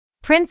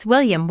Prince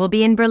William will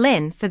be in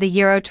Berlin for the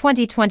Euro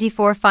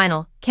 2024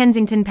 final.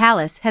 Kensington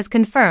Palace has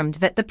confirmed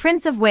that the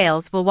Prince of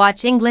Wales will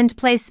watch England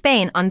play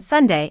Spain on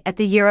Sunday at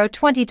the Euro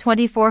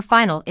 2024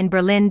 final in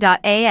Berlin.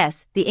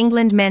 As the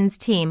England men's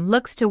team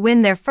looks to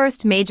win their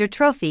first major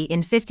trophy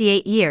in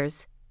 58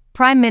 years,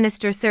 Prime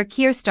Minister Sir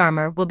Keir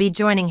Starmer will be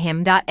joining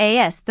him.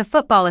 As the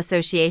Football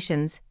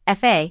Association's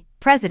FA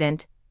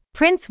president,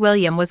 Prince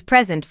William was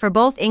present for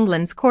both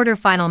England's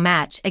quarter-final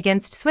match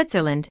against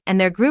Switzerland and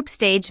their group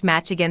stage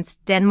match against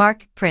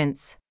Denmark.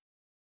 Prince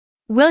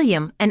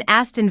William, an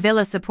Aston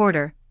Villa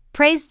supporter,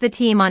 praised the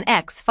team on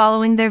X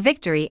following their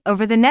victory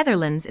over the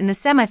Netherlands in the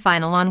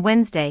semi-final on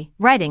Wednesday,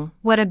 writing,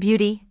 "What a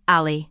beauty,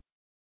 Ali."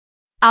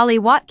 Ollie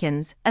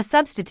Watkins, a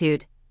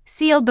substitute,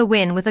 sealed the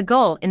win with a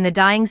goal in the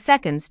dying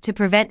seconds to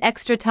prevent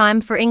extra time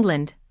for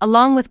England,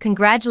 along with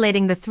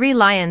congratulating the Three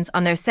Lions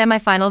on their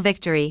semi-final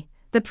victory.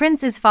 The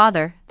prince's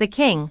father, the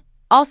king,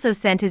 also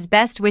sent his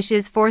best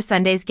wishes for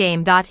Sunday's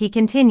game. He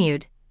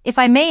continued, "If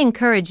I may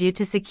encourage you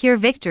to secure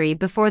victory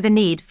before the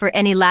need for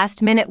any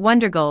last-minute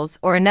wonder goals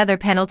or another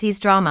penalties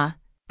drama,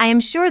 I am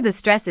sure the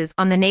stresses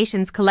on the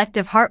nation's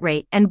collective heart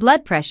rate and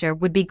blood pressure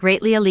would be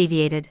greatly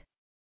alleviated."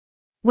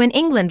 When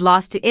England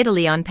lost to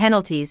Italy on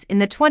penalties in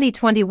the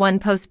 2021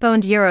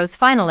 postponed Euros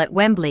final at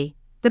Wembley,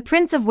 the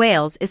Prince of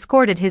Wales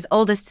escorted his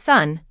oldest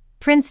son,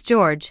 Prince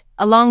George,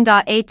 along.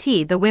 At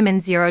the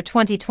Women's Euro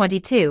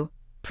 2022,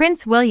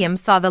 Prince William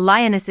saw the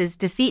Lionesses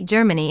defeat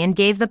Germany and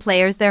gave the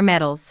players their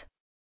medals.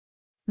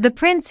 The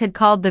prince had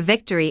called the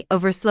victory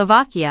over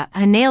Slovakia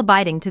a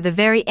nail-biting to the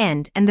very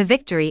end and the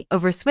victory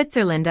over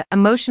Switzerland an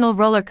emotional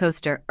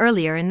rollercoaster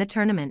earlier in the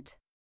tournament.